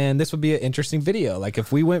anyway, and this would be an interesting video. Like,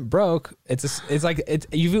 if we went broke, it's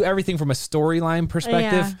you view everything from a storyline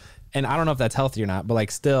perspective, and I don't know if that's healthy or not, but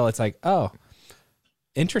like, still, it's like, oh,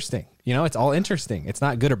 interesting. It's all interesting. It's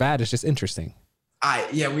not good or bad. It's just interesting.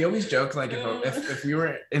 We always joke like if we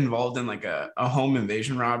were involved in like a home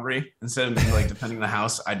invasion robbery, instead of me like defending the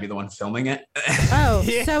house, I'd be the one filming it. Oh,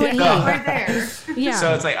 so would he. Right there. Yeah.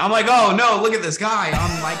 So it's like I'm like, oh no, look at this guy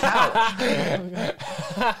on my couch.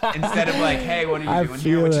 Instead of like, hey, what are you doing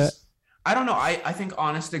here? Which is, I don't know. I think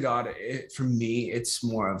honest to God, for me, it's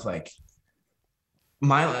more of like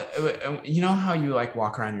you know how you like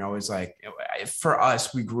walk around, you're always like, for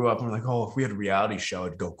us, we grew up and we're like, oh, if we had a reality show,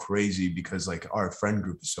 it'd go crazy because like our friend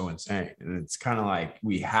group is so insane. And it's kind of like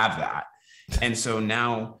we have that. And so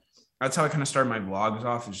now that's how I kind of started my vlogs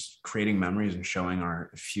off, is creating memories and showing our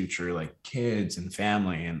future like kids and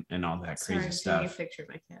family and all that crazy stuff. You picture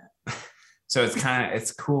my cat. So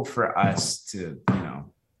it's cool for us to,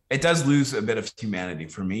 it does lose a bit of humanity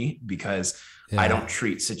for me because I don't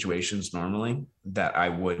treat situations normally that I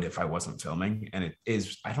would if I wasn't filming. And it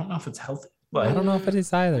is, I don't know if it's healthy, but I don't know if it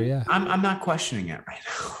is either. Yeah. I'm not questioning it right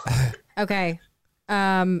now. Okay.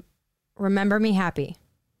 Remember Me Happy.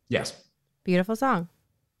 Yes. Beautiful song.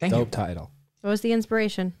 Thank Dope you. title. What was the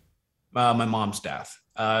inspiration? My mom's death.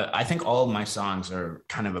 I think all of my songs are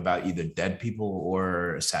kind of about either dead people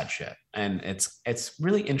or sad shit. And it's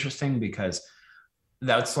really interesting because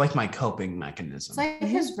that's like my coping mechanism. It's like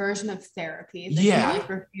his version of therapy that he like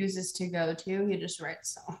refuses to go to. He just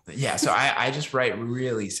writes songs. Yeah, so I just write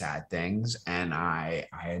really sad things, and I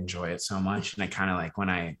enjoy it so much. And I kind of like when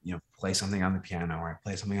I play something on the piano or I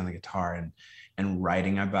play something on the guitar and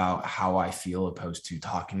writing about how I feel opposed to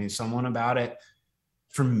talking to someone about it,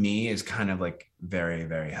 for me is kind of like very,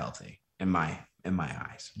 very healthy in my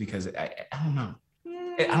eyes, because I don't know.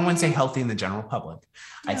 I don't want to say healthy in the general public.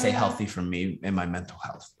 I'd say healthy for me in my mental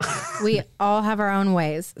health. We all have our own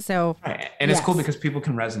ways. So, right. And it's cool because people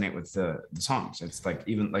can resonate with the songs. It's like,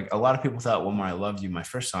 even like a lot of people thought One More I Love You, my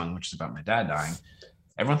first song, which is about my dad dying.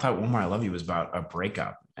 Everyone thought One More I Love You was about a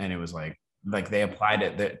breakup. And it was like they applied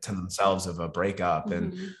it to themselves of a breakup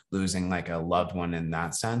and losing like a loved one in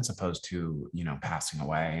that sense, opposed to, passing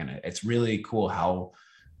away. And it's really cool how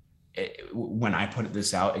when I put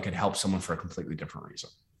this out, it could help someone for a completely different reason.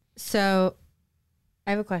 So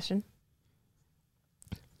I have a question.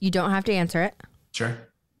 You don't have to answer it. Sure.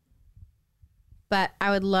 But I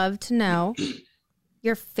would love to know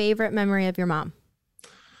your favorite memory of your mom.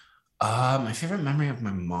 My favorite memory of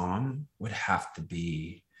my mom would have to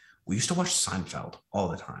be, we used to watch Seinfeld all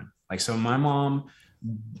the time. Like, so my mom,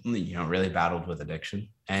 really battled with addiction,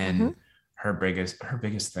 and her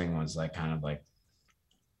biggest thing was like kind of like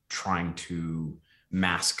trying to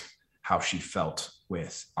mask how she felt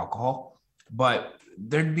with alcohol. But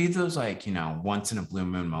there'd be those like, once in a blue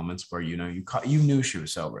moon moments where, you knew she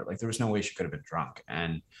was sober. Like there was no way she could have been drunk.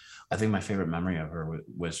 And I think my favorite memory of her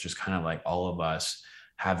was just kind of like all of us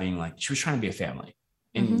having like, she was trying to be a family.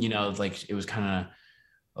 And, like it was kind of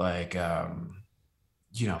like,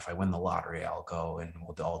 if I win the lottery, I'll go and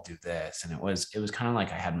we'll all do this. And it was kind of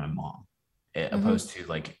like I had my mom, opposed to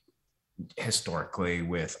like, historically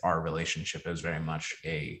with our relationship as very much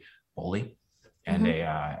a bully and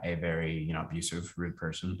a very abusive, rude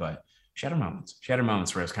person. But she had her moments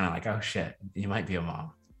where it was kind of like, oh shit, you might be a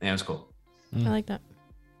mom. And it was cool. I like that.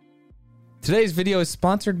 Today's video is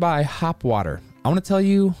sponsored by Hop Water. I want to tell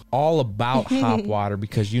you all about Hop Water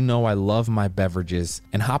because I love my beverages,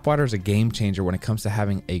 and Hop Water is a game changer when it comes to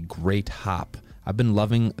having a great hop. I've been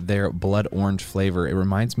loving their blood orange flavor. It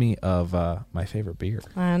reminds me of my favorite beer.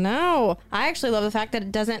 I know. I actually love the fact that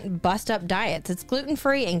it doesn't bust up diets. It's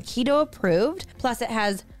gluten-free and keto approved. Plus, it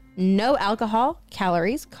has no alcohol,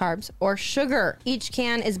 calories, carbs, or sugar. Each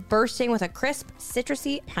can is bursting with a crisp,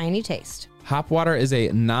 citrusy, piney taste. Hop Water is a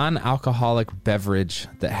non-alcoholic beverage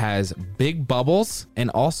that has big bubbles and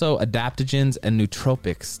also adaptogens and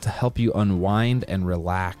nootropics to help you unwind and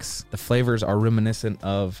relax. The flavors are reminiscent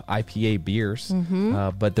of IPA beers,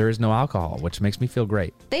 but there is no alcohol, which makes me feel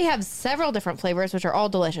great. They have several different flavors, which are all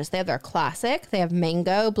delicious. They have their classic, they have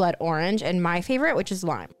mango, blood orange, and my favorite, which is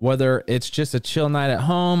lime. Whether it's just a chill night at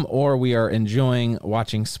home or we are enjoying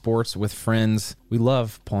watching sports with friends, we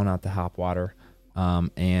love pulling out the Hop Water.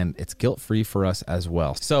 And it's guilt-free for us as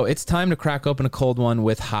well. So it's time to crack open a cold one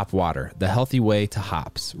with Hop Water, the healthy way to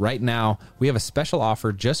hops. Right now, we have a special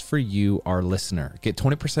offer just for you, our listener. Get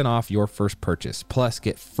 20% off your first purchase, plus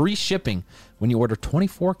get free shipping when you order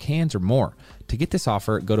 24 cans or more. To get this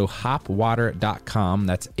offer, go to hopwater.com.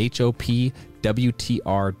 That's HOPWTR.com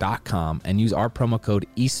and use our promo code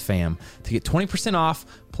EastFam to get 20% off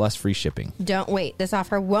plus free shipping. Don't wait. This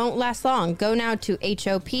offer won't last long. Go now to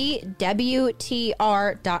HOPWTR.com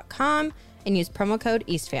and use promo code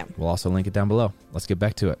EastFam. We'll also link it down below. Let's get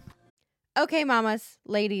back to it. Okay, mamas,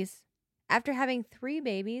 ladies. After having 3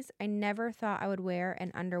 babies, I never thought I would wear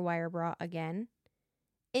an underwire bra again.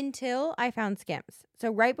 until I found Skims.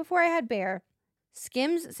 So right before I had Bear,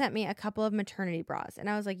 Skims sent me a couple of maternity bras. And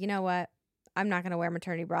I was like, you know what? I'm not going to wear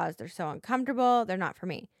maternity bras. They're so uncomfortable. They're not for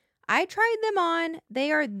me. I tried them on.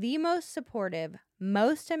 They are the most supportive,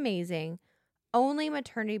 most amazing, only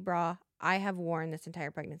maternity bra I have worn this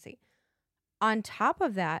entire pregnancy. On top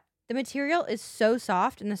of that, the material is so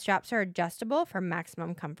soft and the straps are adjustable for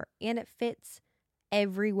maximum comfort. And it fits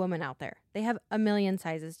every woman out there. They have a million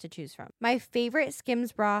sizes to choose from. My favorite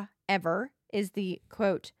Skims bra ever is the,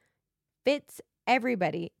 quote, fits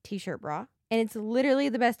everybody t-shirt bra. And it's literally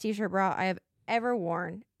the best t-shirt bra I have ever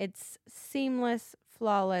worn. It's seamless,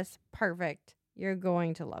 flawless, perfect. You're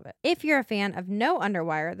going to love it. If you're a fan of no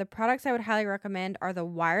underwire, the products I would highly recommend are the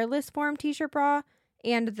wireless form t-shirt bra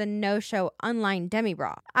and the no-show unlined demi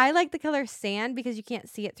bra. I like the color sand because you can't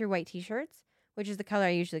see it through white t-shirts, which is the color I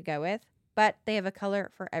usually go with, but they have a color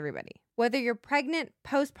for everybody. Whether you're pregnant,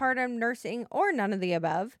 postpartum, nursing, or none of the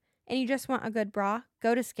above, and you just want a good bra,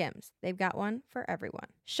 go to Skims. They've got one for everyone.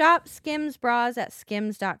 Shop Skims bras at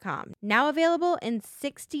skims.com. Now available in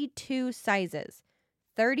 62 sizes,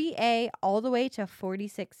 30A all the way to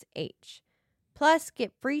 46H. Plus,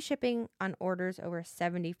 get free shipping on orders over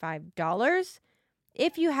 $75.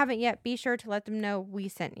 If you haven't yet, be sure to let them know we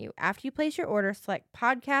sent you. After you place your order, select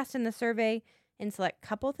podcast in the survey and select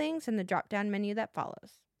couple things in the drop-down menu that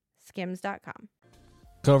follows. Skims.com.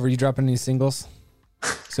 Kouvr, you dropping any singles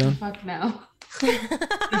soon? Fuck no.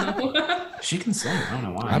 She can sing. I don't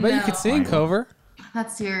know why. I bet you No. could sing, Kouvr.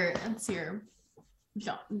 That's your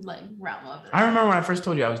like realm of it. I remember when I first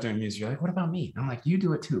told you I was doing music. You're like, what about me? And I'm like, you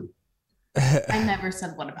do it too. I never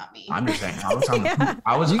said what about me. I'm just saying. I was on the.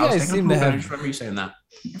 I was. You I was guys thinking seem to poop, and I have- just remember you saying that.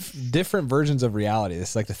 Different versions of reality.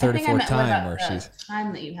 This is like the I think I 34th meant what time about where the she's.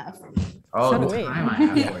 time that you have for me. Oh, So the do we. time I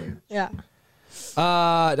have for you. Yeah.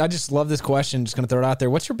 I just love this question. Just gonna throw it out there.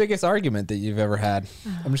 What's your biggest argument that you've ever had?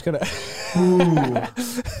 I'm just gonna.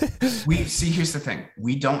 We see. Here's the thing.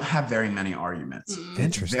 We don't have very many arguments.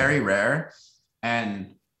 Interesting. Very rare,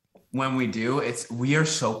 and when we do, we are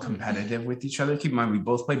so competitive with each other. Keep in mind, we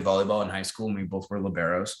both played volleyball in high school, and we both were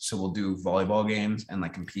liberos. So we'll do volleyball games and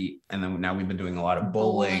like compete. And then now we've been doing a lot of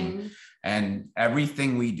bowling and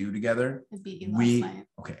everything we do together. I beat you last night.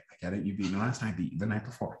 Okay, I get it. You beat me last night. I beat you the night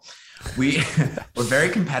before. We're very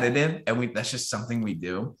competitive, and that's just something we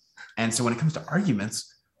do. And so when it comes to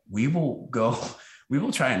arguments, we will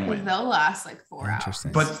try and win. They'll last like 4 hours.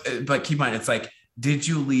 Interesting. But keep in mind, it's like, did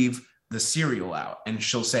you leave the cereal out? And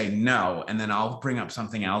she'll say no, and then I'll bring up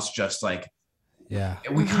something else, just like Yeah.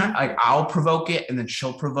 we kind of like, I'll provoke it and then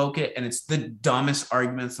she'll provoke it, and it's the dumbest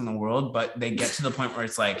arguments in the world, but they get to the point where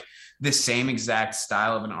it's like the same exact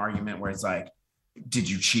style of an argument where it's like, did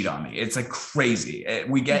you cheat on me? It's like crazy.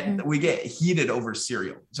 We get heated over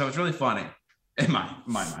cereal, so it's really funny in my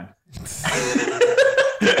mind.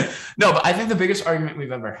 No, but I think the biggest argument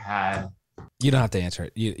we've ever had. You don't have to answer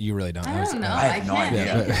it. You really don't. I don't know. I have no can't.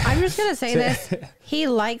 idea. Yeah, I'm just going to say this. He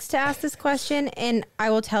likes to ask this question, and I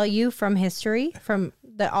will tell you from history, from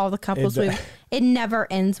all the couples it never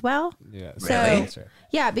ends well. Yeah. Really? So,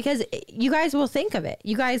 yeah, because you guys will think of it.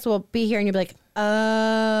 You guys will be here and you'll be like,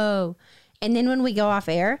 oh. And then when we go off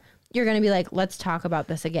air, you're going to be like, let's talk about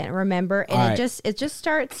this again. Remember? And All it right. just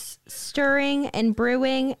starts stirring and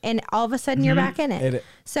brewing, and all of a sudden you're back in it.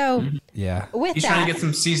 So Yeah. with He's that, trying to get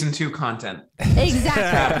some season 2 content. exactly.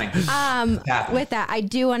 happening. With that, I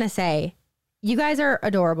do want to say, you guys are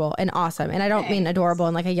adorable and awesome. And I don't mean adorable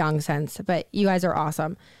in like a young sense, but you guys are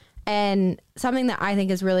awesome. And something that I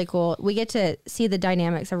think is really cool, we get to see the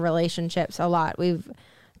dynamics of relationships a lot. We've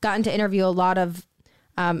gotten to interview a lot of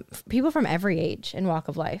people from every age and walk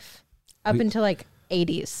of life, up until like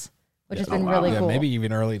 80s, which has been really cool. Maybe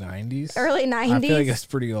even early 90s. Early 90s. I feel like it's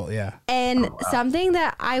pretty old. Yeah. And something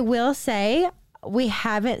that I will say we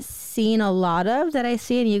haven't seen a lot of that I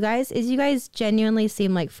see in you guys is you guys genuinely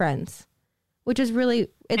seem like friends, which is really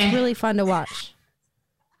fun to watch.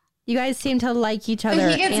 You guys seem to like each other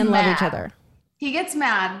and love each other. He gets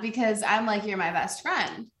mad because I'm like, you're my best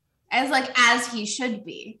friend. As he should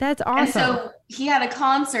be. That's awesome. And so he had a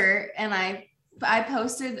concert, and I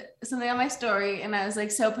posted something on my story, and I was like,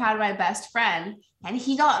 so proud of my best friend. And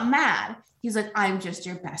he got mad. He's like, I'm just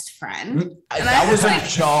your best friend. And That was a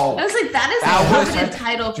joke. I was like, that is That a was coveted a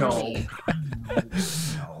title for joke. me.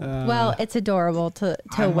 Well, it's adorable to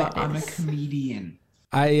witness. I'm a comedian.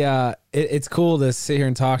 It's cool to sit here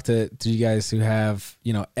and talk to you guys who have,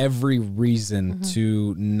 every reason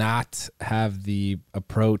to not have the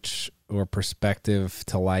approach or perspective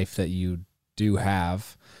to life that you do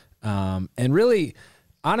have. And really,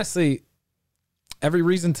 honestly, every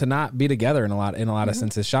reason to not be together in a lot of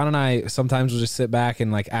senses. Sean and I sometimes will just sit back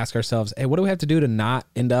and like ask ourselves, hey, what do we have to do to not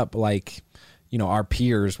end up like, you know, our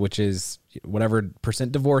peers, which is whatever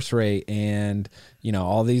 % divorce rate and, you know,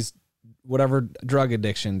 all these whatever drug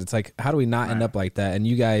addictions. It's like, how do we not end up like that? And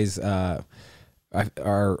you guys are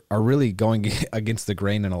really going against the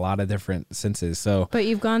grain in a lot of different senses. So, but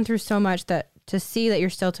you've gone through so much that to see that you're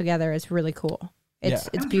still together is really cool. It's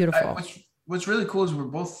beautiful. What's really cool is we're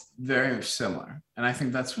both very similar. And I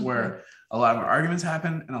think that's where a lot of our arguments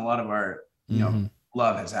happen and a lot of our, you know,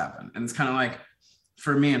 love has happened. And it's kind of like,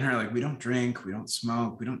 for me and her, like, we don't drink, we don't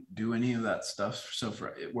smoke, we don't do any of that stuff. So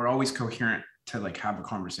we're always coherent to like have a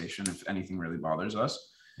conversation if anything really bothers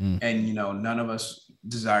us. And, you know, none of us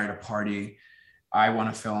desire to party. I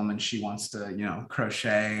want to film and she wants to, you know,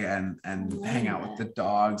 crochet and hang out with the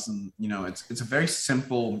dogs. And, you know, it's a very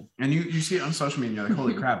simple, and you see it on social media, you're like,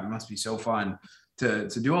 holy crap, it must be so fun to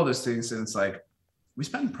do all those things. And it's like, we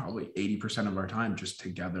spend probably 80% of our time just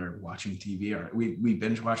together watching TV, or we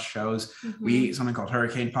binge watch shows. We eat something called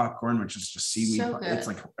hurricane popcorn, which is just seaweed. So it's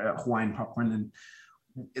like Hawaiian popcorn.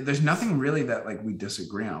 And there's nothing really that like we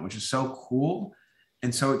disagree on, which is so cool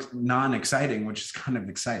and so non-exciting, which is kind of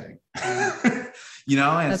exciting. You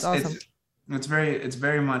know, and that's awesome. It's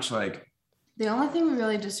very much like, the only thing we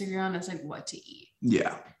really disagree on is like what to eat.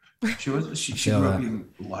 Yeah. She grew up eating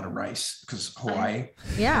a lot of rice because Hawaii.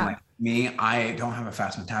 Yeah. And like me, I don't have a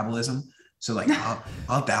fast metabolism. So like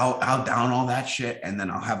I'll down all that shit and then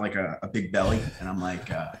I'll have like a big belly and I'm like,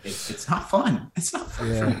 it's not fun. It's not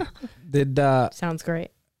fun for me. Sounds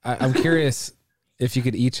great. I'm curious if you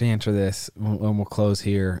could each answer this when we'll close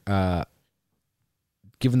here.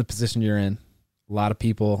 Given the position you're in, a lot of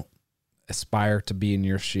people aspire to be in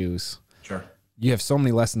your shoes. Sure. You have so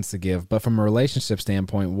many lessons to give, but from a relationship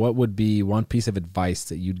standpoint, what would be one piece of advice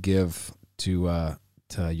that you'd give to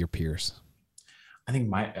your peers? I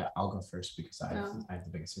think I'll go first because I have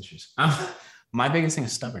the biggest issues. My biggest thing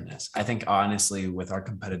is stubbornness. I think honestly, with our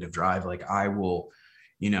competitive drive, like I will,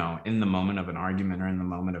 you know, in the moment of an argument or in the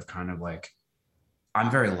moment of kind of like, I'm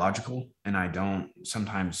very logical and I don't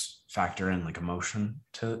sometimes factor in like emotion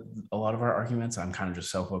to a lot of our arguments. I'm kind of just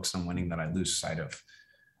so focused on winning that I lose sight of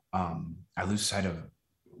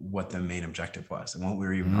what the main objective was and what we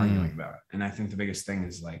were even arguing about. And I think the biggest thing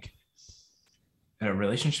is like a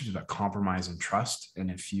relationship is about compromise and trust. And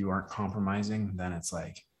if you aren't compromising, then it's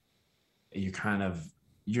like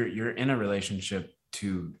you're in a relationship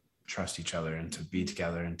to trust each other and to be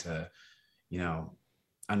together and to, you know,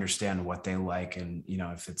 understand what they like. And, you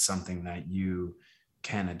know, if it's something that you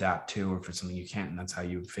can adapt to, or if it's something you can't, and that's how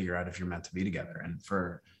you figure out if you're meant to be together. And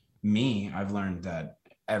for me, I've learned that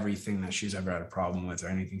everything that she's ever had a problem with or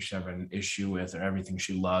anything she ever had an issue with or everything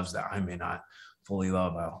she loves that I may not fully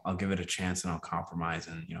love, I'll give it a chance and I'll compromise.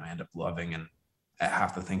 And, you know, I end up loving and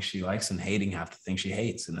half the things she likes and hating half the things she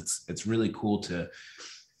hates. And it's really cool to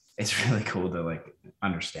like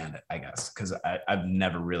understand it, I guess, because I've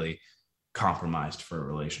never really compromised for a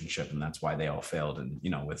relationship, and that's why they all failed. And, you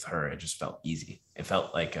know, with her, it just felt easy. It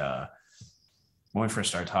felt like when we first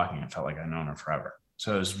started talking, it felt like I'd known her forever.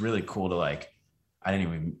 So it was really cool to like, I didn't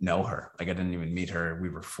even know her. Like I didn't even meet her. We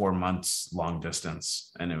were 4 months long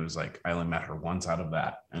distance. And it was like, I only met her once out of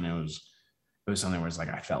that. And it was something where it's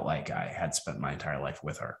like, I felt like I had spent my entire life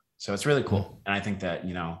with her. So it's really cool. And I think that,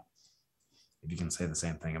 you know, if you can say the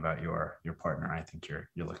same thing about your partner, I think you're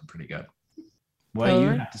looking pretty good. What do you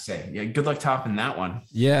have to say? Yeah, good luck topping that one.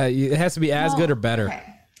 Yeah, it has to be as good or better. Okay.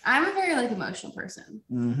 I'm a very like emotional person,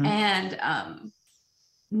 and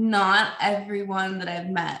not everyone that I've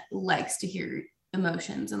met likes to hear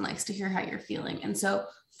emotions and likes to hear how you're feeling. And so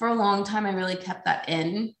for a long time, I really kept that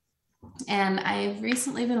in. And I've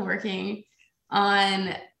recently been working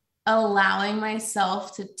on allowing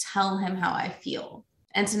myself to tell him how I feel.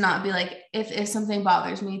 And to not be like, if something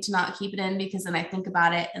bothers me, to not keep it in, because then I think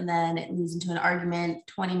about it and then it leads into an argument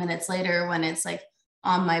 20 minutes later when it's like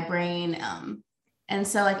on my brain. And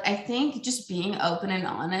so like, I think just being open and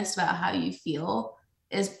honest about how you feel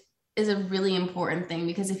is a really important thing,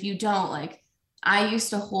 because if you don't, like, I used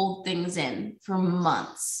to hold things in for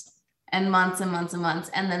months and months and months and months.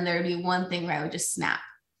 And then there'd be one thing where I would just snap.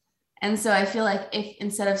 And so I feel like if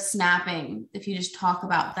instead of snapping, if you just talk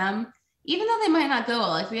about them, even though they might not go well.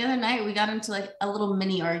 Like the other night, we got into like a little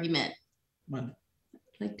mini argument. When?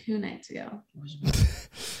 Like 2 nights ago.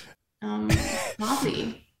 Coffee.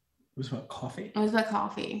 It was about coffee? It was about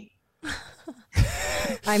coffee.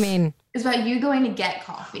 I mean, it's about you going to get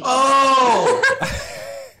coffee. Oh!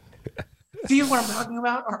 Do you know what I'm talking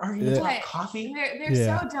about? Our arguments about coffee? They're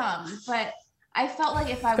so dumb. But I felt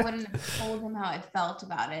like if I wouldn't have told him how I felt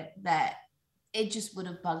about it, that it just would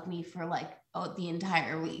have bugged me for like the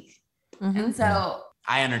entire week. Mm-hmm. And so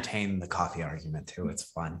I entertain the coffee argument too. It's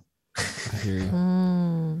fun. I hear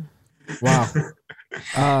you. Wow.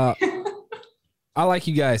 I like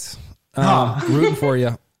you guys. Rooting for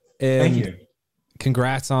you. And Thank you.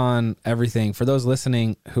 congrats on everything. For those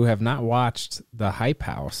listening who have not watched The Hype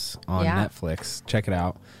House on Netflix, check it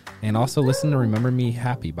out. And also listen to Remember Me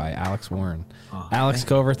Happy by Alex Warren. Alex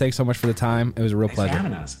Kouvr, thanks so much for the time. It was a real pleasure. Thanks for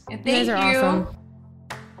having us. thank You guys are you. awesome.